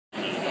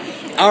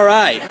All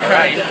right. All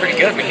right, you're pretty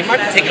good, but he might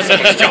be taking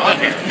someone's job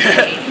here.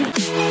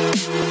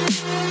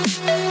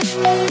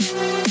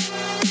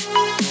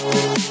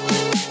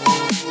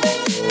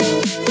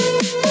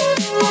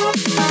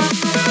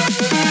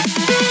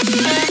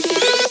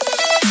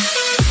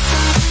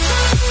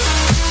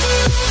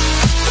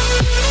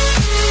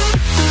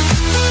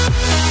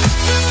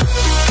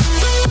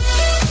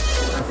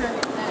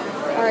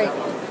 Alright.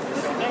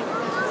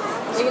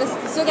 Are you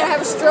still gonna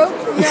have a stroke?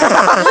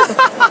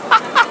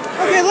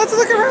 Okay, let's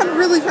look around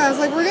really fast.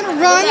 Like, we're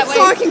gonna run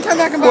so I can come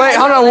back and buy. Wait,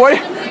 hold on.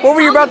 What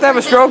were you about to have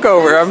a stroke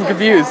over? I'm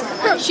confused.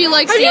 She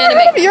likes Have the you anime. ever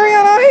heard of Yuri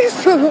on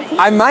Ice?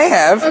 I might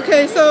have.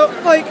 Okay, so,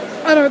 like,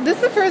 I don't know, this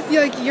is the first,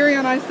 like, Yuri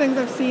on Ice things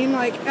I've seen,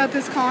 like, at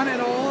this con at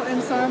all,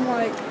 and so I'm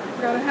like,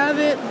 gotta have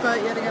it,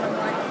 but yet again I'm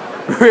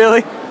like...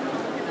 Really?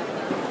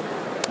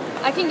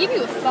 I can give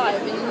you a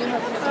 5 and you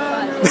have to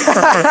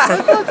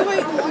Let's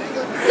wait and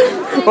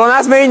look. Well,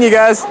 nice meeting you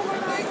guys.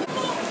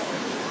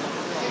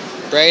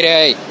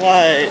 Brady.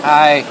 What?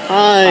 Hi.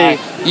 Hi.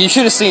 You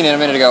should have seen it a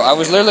minute ago. I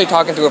was literally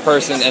talking to a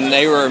person and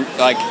they were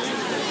like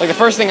the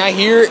first thing I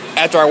hear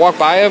after I walk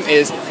by them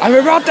is, I'm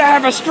about to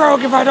have a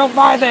stroke if I don't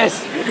buy this.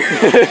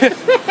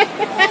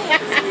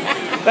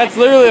 That's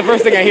literally the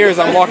first thing I hear as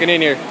I'm walking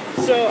in here.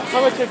 So, how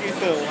much have you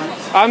filmed?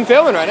 I'm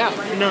filming right now.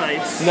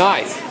 Nice.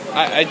 Nice.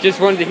 I just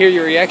wanted to hear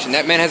your reaction.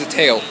 That man has a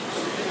tail.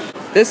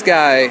 This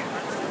guy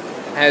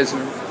has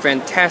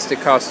fantastic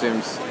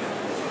costumes.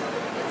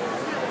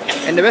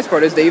 And the best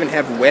part is they even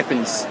have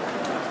weapons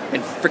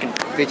and freaking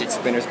fidget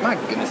spinners. My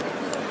goodness.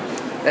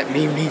 That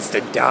meme needs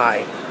to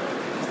die.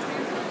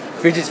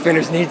 Fidget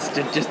spinners needs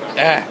to just,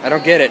 I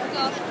don't get it.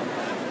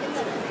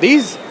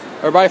 These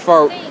are by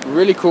far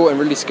really cool and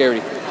really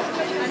scary.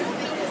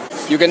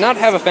 You cannot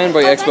have a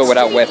Fanboy Expo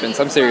without weapons.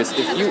 I'm serious.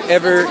 If you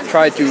ever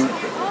try to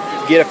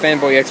get a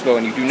Fanboy Expo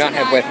and you do not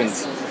have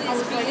weapons,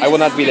 I will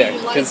not be there.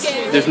 Because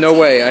there's no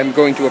way I'm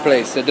going to a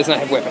place that does not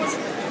have weapons.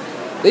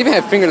 They even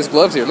have fingerless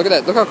gloves here. Look at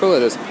that. Look how cool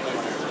it is.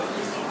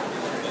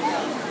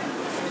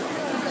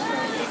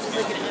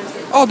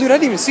 Oh, dude, I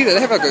didn't even see that. They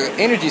have like an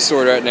energy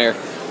sword right there.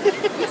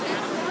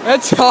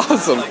 That's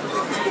awesome.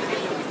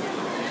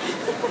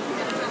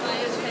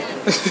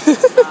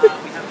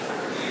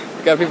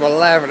 Got people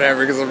laughing at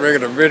me because I'm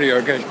making a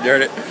video. Gosh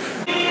darn it.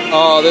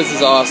 Oh, this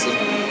is awesome.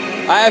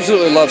 I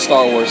absolutely love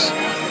Star Wars.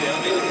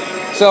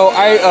 So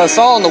I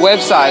saw on the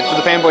website for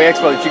the Fanboy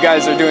Expo that you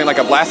guys are doing like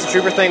a Blaster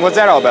Trooper thing. What's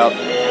that all about?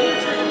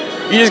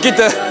 You just get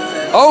the...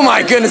 Oh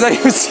my goodness, I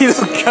didn't even see those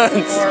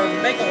guns. Or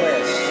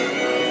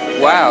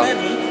Make-A-Wish. Wow.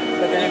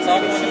 But then it's all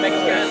going to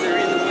Make-A-Wish.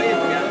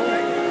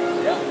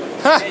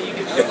 Huh.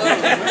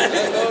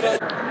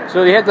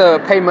 So you have to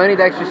pay money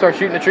to actually start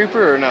shooting the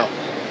trooper or no?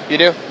 You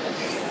do?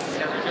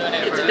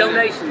 It's a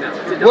donation now.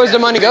 Where does the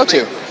money go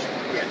to?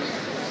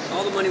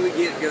 All the money we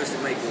get goes to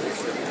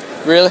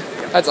Make-A-Wish. Really?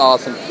 That's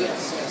awesome.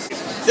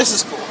 This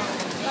is cool.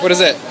 What is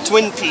it?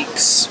 Twin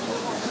Peaks.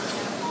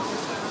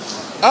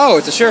 Oh,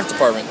 it's a sheriff's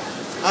department.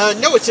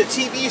 No, it's a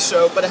TV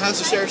show, but it has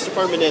a sheriff's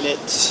department in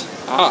it.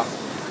 Ah.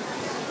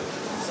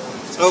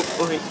 Oh,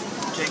 wait,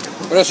 Jacob.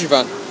 What else you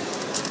found?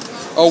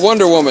 Oh,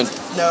 Wonder Woman.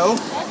 No.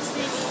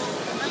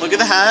 Look at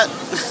the hat.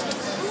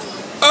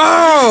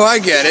 Oh, I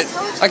get it.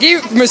 I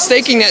keep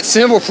mistaking that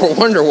symbol for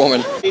Wonder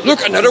Woman.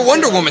 Look, another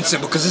Wonder Woman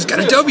symbol because it's got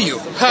a W.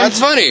 That's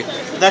funny.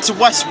 That's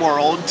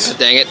Westworld.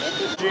 Dang it.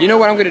 You know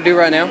what I'm going to do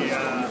right now?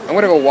 I'm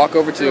going to go walk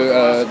over to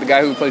the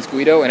guy who plays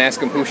Guido and ask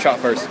him who shot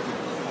first.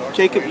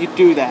 Jacob, you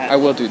do that. I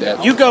will do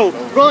that. You go.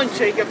 Run,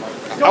 Jacob.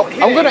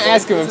 I'm going to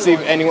ask him and see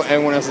if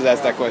anyone else has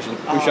asked that question.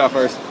 Who shot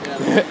first?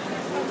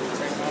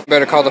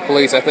 Better call the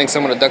police. I think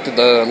someone abducted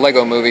the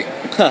Lego movie.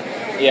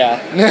 Yeah.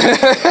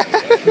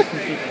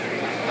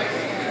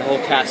 The whole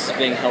cast is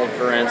being held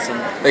for ransom.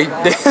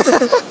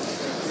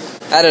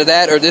 Either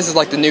that or this is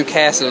like the new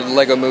cast of the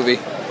Lego movie.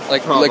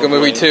 Like Probably. Lego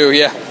Movie 2,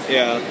 yeah.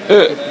 Yeah.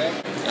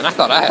 And I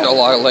thought I had a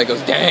lot of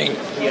Legos. Dang.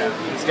 Yeah.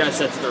 This guy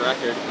sets the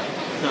record.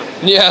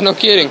 Yeah, no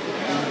kidding.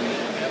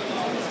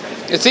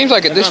 It seems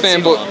like at this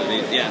Fanboy...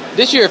 Yeah.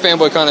 This year at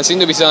Fanboy Con, I seem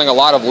to be selling a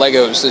lot of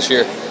Legos this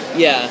year.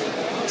 Yeah.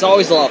 It's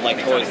always a lot of like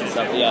toys and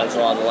stuff, but yeah, it's a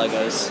lot of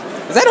Legos.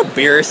 Is that a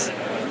Beerus?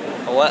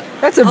 A what?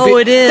 That's a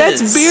it is.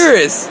 That's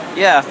Beerus.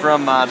 Yeah,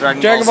 from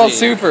Dragon Ball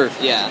Super.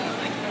 Yeah.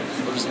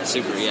 Or was it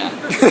Super? Yeah.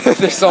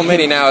 There's so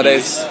many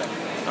nowadays.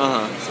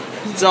 Uh-huh.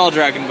 It's all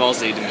Dragon Ball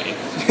Z to me.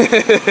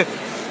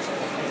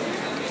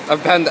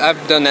 I've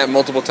done that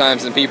multiple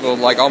times, and people,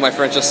 like, all my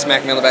friends just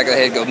smack me on the back of the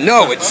head and go,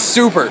 no, it's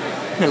Super.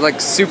 They're,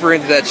 like, super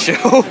into that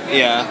show.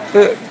 Yeah.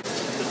 I'm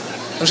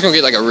just gonna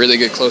get, like, a really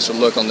good closer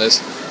look on this.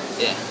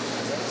 Yeah.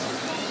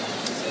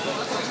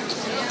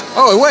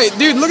 Oh, wait,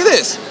 dude, look at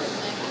this.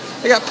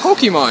 They got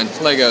Pokemon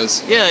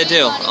Legos. Yeah, they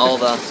do. All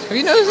the Have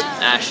you noticed?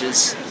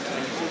 ashes.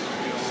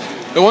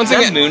 The one Is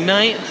thing that Moon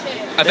Knight?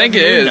 I think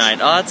it is. Moon Knight.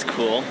 Oh, that's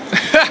cool.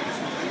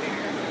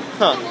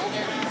 Huh.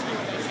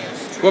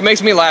 What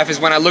makes me laugh is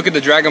when I look at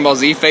the Dragon Ball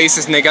Z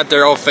faces and they got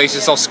their old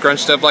faces all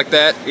scrunched up like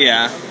that.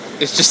 Yeah.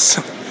 It's just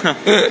so...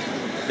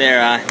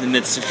 They're in the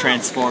midst of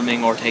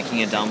transforming or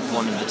taking a dump,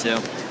 one of the two.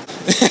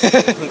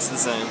 Looks the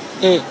same.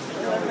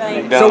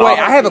 So wait,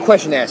 I have a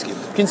question to ask you.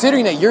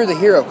 considering that you're the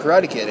hero of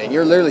Karate Kid and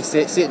you're literally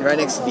sitting right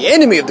next to the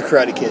enemy of the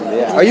Karate Kid,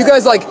 are you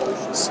guys like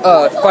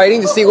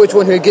fighting to see which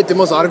one who would get the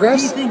most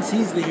autographs? He thinks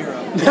he's the hero.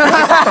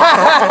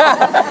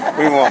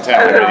 We won't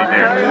tell him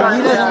anything.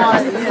 He doesn't want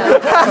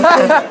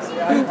to.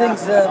 He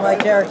thinks my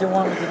character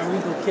won with an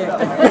illegal kick.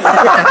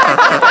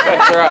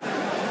 That's right.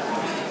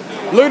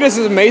 Look at this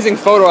amazing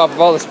photo op of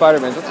all the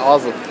Spider-Mans. That's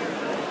awesome.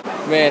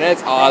 Man,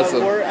 that's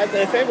awesome. Or at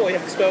the Fanboy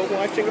Expo,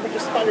 watching a bunch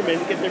of Spider-Men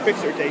to get their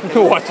picture taken.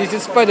 Watching the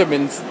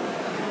Spider-Mans.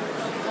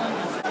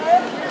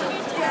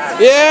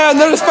 Yeah,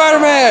 another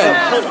Spider-Man!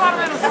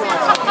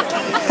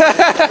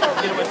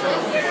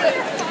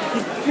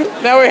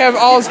 Now we have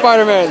all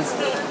Spider-Mans.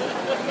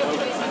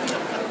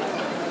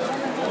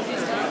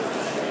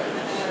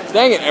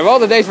 Dang it, of all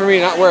the days for me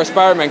to not wear a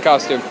Spider-Man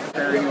costume.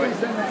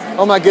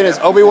 Oh my goodness,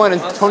 Obi-Wan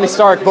and Tony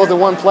Stark both in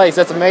one place.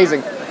 That's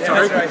amazing.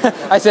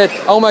 I said,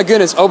 oh my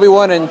goodness,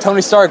 Obi-Wan and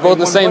Tony Stark both in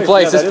the same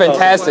place. That's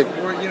fantastic.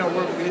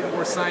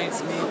 Where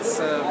science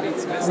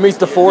Meets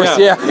the Force,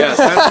 yeah. Yeah,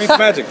 science meets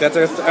magic. That's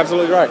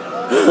absolutely right.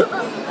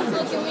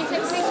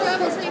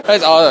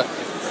 That's awesome.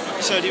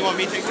 So do you want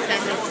me to take the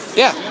camera?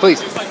 Yeah,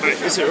 please.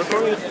 Is it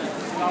recording?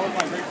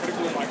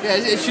 Yeah,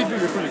 it should be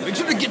recording. Make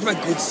sure to get my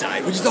good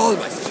side, which is all of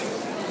my side.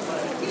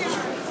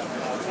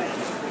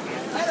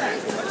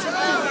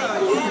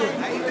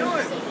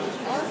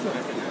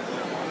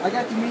 I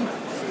got to meet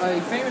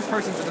a famous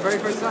person for the very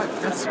first time.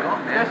 That's cool,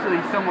 man. Especially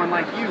someone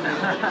like you.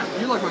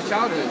 You like my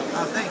childhood.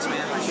 Oh, thanks,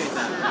 man. Appreciate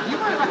that. You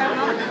mind if I have an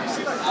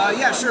autograph?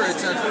 Yeah, sure. It's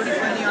 30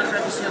 for any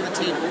autograph you see on the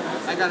table.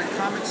 I got a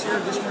comics here.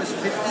 This one is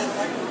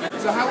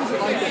 50. So how was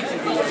it like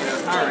actually being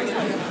Power Ranger?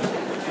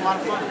 A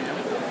lot of fun, man.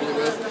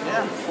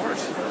 Yeah, of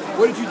course.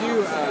 What did you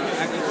do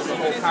after the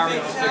whole Power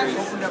Ranger series?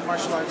 Opened up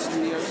martial arts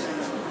studios.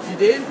 You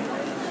did?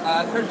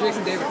 I heard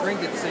Jason David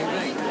Frank did the same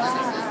thing.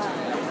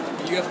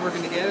 You guys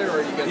working together, or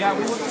you guys? Yeah,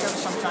 we work together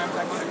sometimes.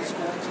 I go to the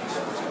school and teach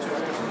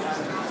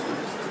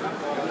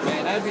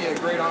Man, that'd be a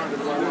great honor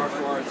to learn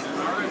martial arts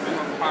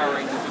from Power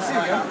Rangers.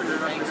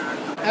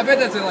 I bet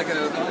that's like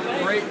a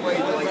great way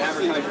to like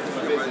advertise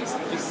your business.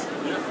 Just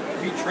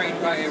be trained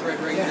by a Red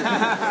Ranger.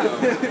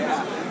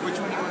 Which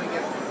one do you want to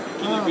get?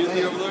 Can you beat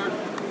me over there?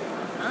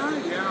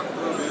 Yeah, a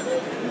little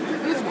bit.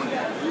 This one,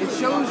 it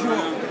shows your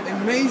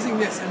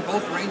amazingness in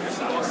both Ranger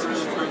styles.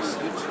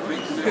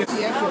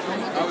 The actual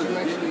helmet that you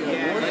actually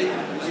wore.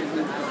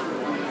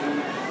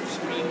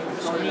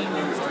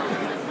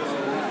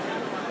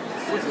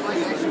 What's it like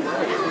actually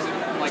wearing it? Is it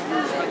like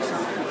really?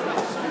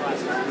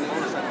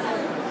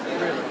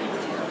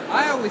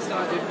 I always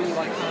thought it'd be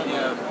like kind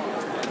of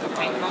a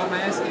paintball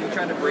mask and you're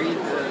trying to breathe,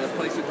 the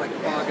place would like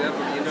fog up on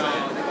the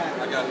inside.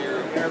 I got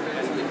here. Air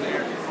mask in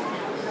there.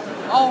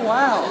 Oh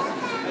wow!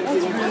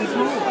 That's really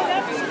cool.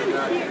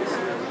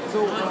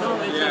 So, so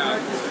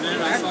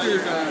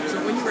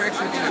when you were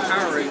actually being a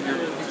Power Ranger,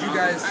 did you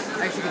guys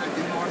actually get to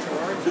do martial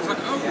arts?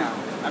 Yeah,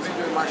 I've been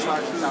doing martial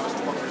arts since I was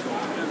 12 years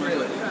old.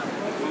 Really?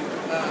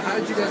 How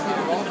did you guys get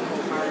involved in the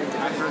whole Power Ranger?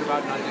 I heard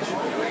about an audition.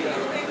 Really?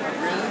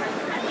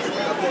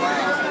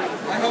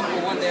 Wow. I hope for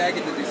one day I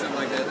get to do something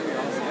like that. That'd be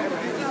awesome.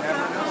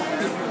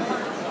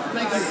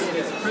 Thank you again.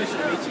 It's a pleasure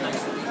to meet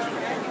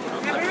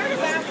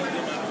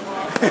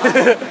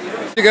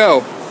you. To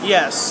go.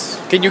 Yes.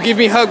 Can you give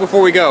me a hug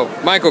before we go?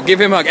 Michael, give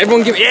him a hug.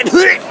 Everyone give me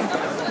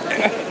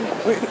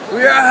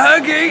We are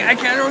hugging. I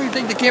can't really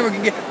think the camera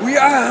can get. We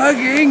are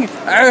hugging.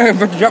 I'm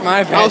about to drop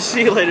my iPad. I'll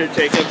see you later,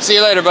 Jacob. See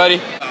you later, buddy.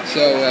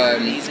 So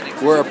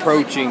we're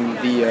approaching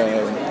the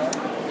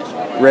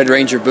Red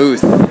Ranger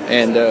booth,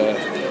 and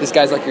this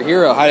guy's like your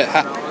hero.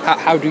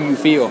 How do you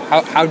feel?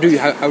 How do?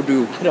 I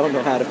don't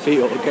know how to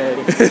feel. Okay,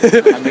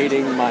 I'm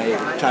meeting my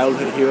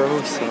childhood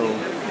hero, so.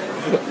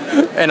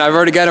 And I've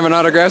already got him an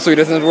autograph, so he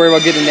doesn't have to worry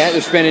about getting that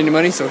or spending any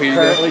money. So here you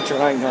go. Currently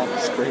trying not to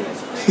scream.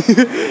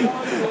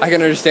 I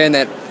can understand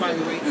that.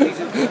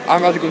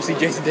 I'm about to go see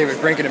Jason David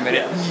Frank in a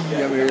minute.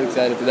 Yeah, I'm really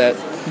excited for that.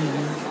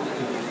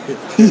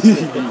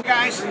 Hey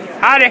guys,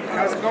 Howdy.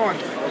 how's it going?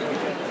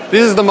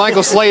 This is the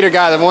Michael Slater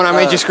guy, the one I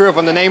made you screw up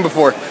on the name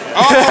before.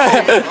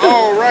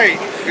 Oh, right.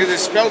 Because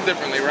it's spelled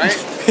differently, right?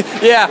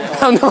 Yeah,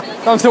 I'm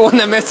the one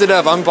that messed it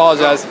up. I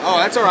apologize. Oh,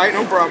 that's all right.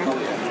 No problem.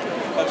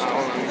 Hold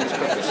on, let me just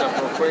put this up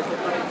real quick.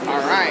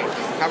 All right.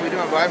 How we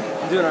doing, bud?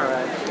 Doing all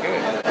right. Good.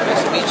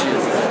 Nice to meet you.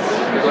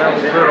 When I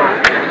was little,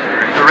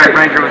 the Red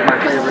Ranger was my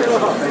favorite.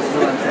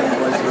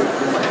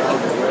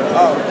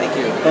 Oh, thank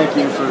you. Thank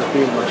you for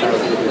being my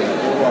childhood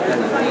hero.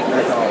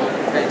 That's all.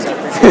 Thanks, I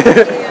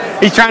appreciate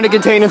it. He's trying to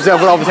contain himself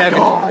with all his head.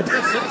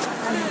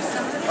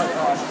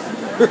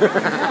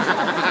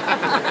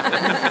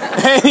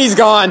 And he's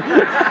gone.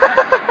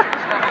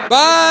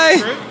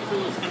 Bye.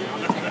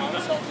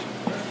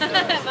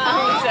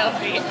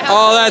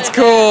 Oh, that's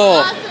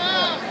cool.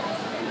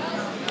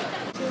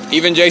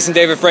 Even Jason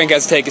David Frank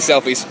has to take his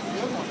selfies.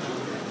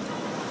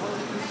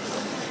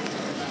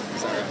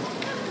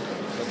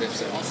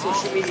 All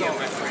social media,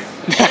 my friend.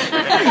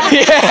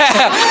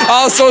 Yeah,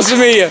 all social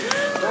media.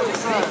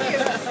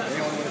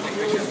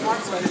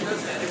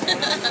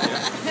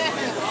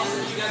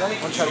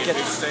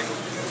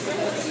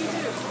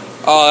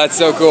 Oh, that's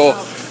so cool.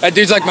 That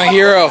dude's like my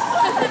hero.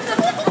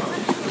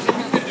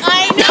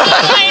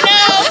 I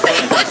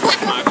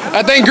know.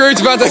 I think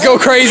Groot's about to go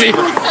crazy.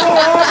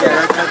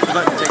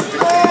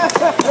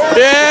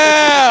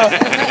 Yeah!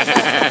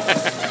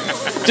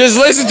 Just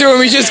listen to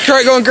him, he's just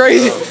going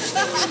crazy.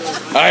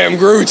 I am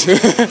Groot.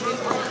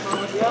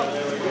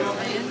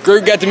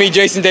 Groot got to meet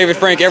Jason David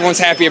Frank, everyone's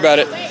happy about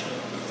it.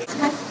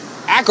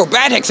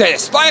 Acrobatics at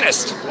its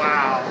finest.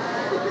 Wow.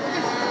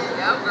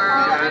 Go,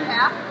 girl.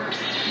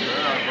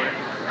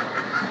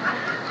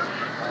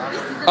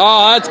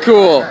 Oh, that's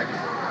cool.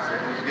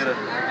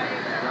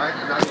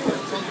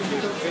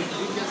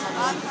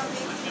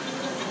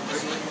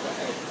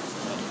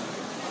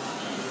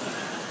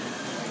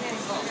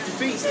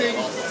 Feet stink.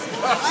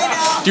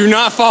 Do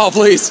not fall,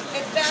 please.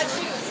 It's bad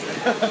shoes.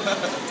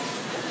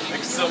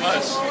 Thanks so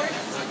much.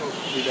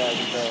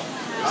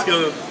 Let's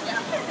go.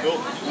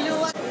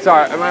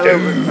 Sorry, am I a little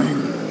bit...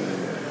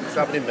 What's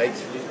happening, mate?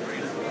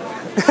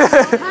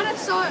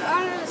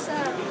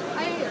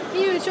 He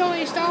even showed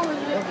me Star Wars.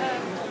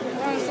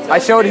 I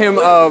showed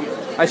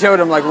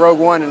him like Rogue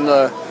One and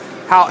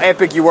how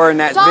epic you were in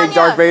that big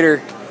Darth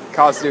Vader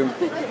costume.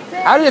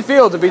 How did it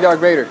feel to be Darth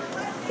Vader?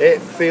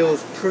 It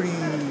feels pretty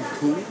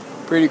cool.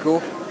 Pretty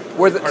cool.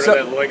 Part of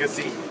that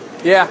legacy.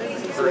 Yeah.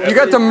 You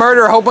got to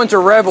murder a whole bunch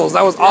of rebels.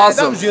 That was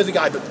awesome. That was the other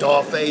guy, but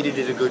Darth Vader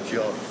did a good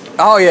job.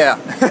 Oh yeah.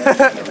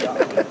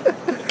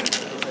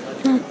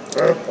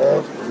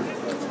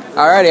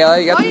 Alrighty,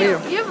 Ellie, you got to meet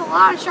him. You have a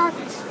lot of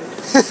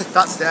Sharpies.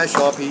 That's their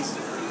Sharpies.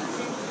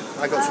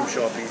 I got some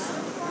Sharpies.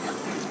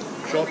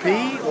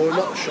 Sharpie or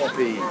not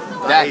Sharpie?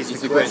 That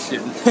is the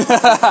question.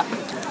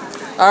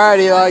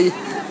 Alrighty, Eli,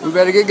 we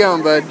better get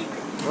going, bud.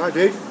 Alright,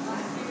 dude.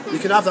 You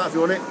can have that if you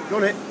want it. You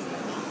want it?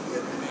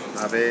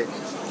 Have it.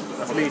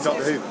 That's me,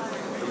 Doctor Who.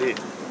 For me.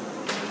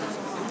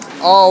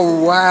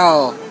 Oh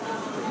wow.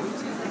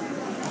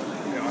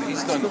 Yeah,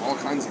 he's done all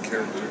kinds of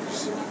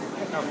characters.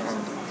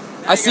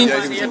 I seen.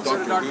 Yeah, he was in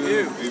Doctor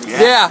Who.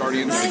 Yeah.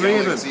 Guardians of the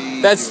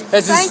Galaxy. That's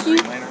Thank you.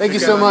 Thank you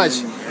so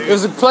much. It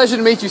was a pleasure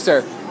to meet you,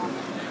 sir.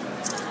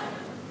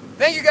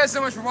 Thank you guys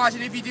so much for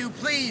watching. If you do,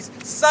 please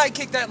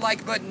sidekick that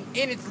like button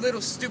in its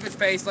little stupid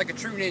face like a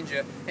true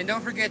ninja. And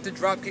don't forget to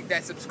drop kick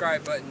that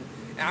subscribe button.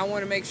 And I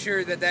want to make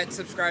sure that that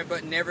subscribe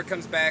button never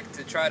comes back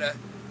to try to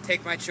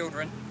take my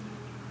children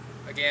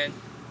again.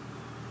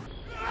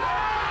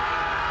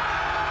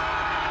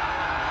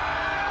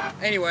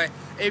 Anyway,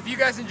 if you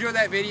guys enjoyed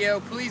that video,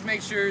 please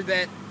make sure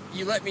that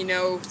you let me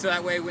know so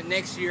that way when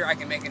next year I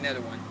can make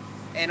another one.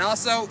 And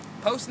also,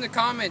 post in the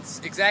comments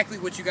exactly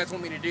what you guys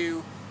want me to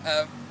do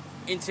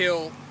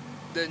until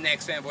the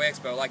next Fanboy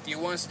Expo. Like, do you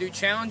want us to do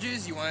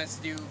challenges? You want us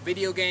to do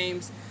video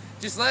games?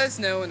 Just let us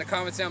know in the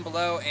comments down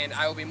below, and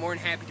I will be more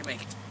than happy to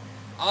make it.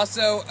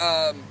 Also,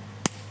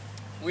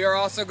 we are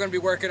also going to be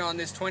working on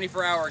this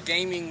 24-hour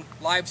gaming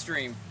live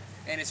stream,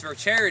 and it's for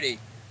charity.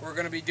 We're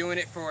going to be doing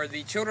it for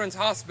the Children's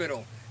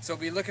Hospital, so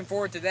be looking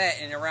forward to that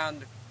in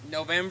around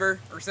November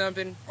or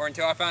something, or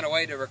until I find a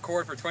way to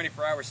record for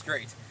 24 hours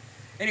straight.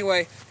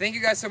 Anyway, thank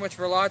you guys so much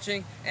for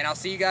watching, and I'll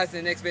see you guys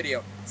in the next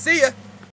video. See ya!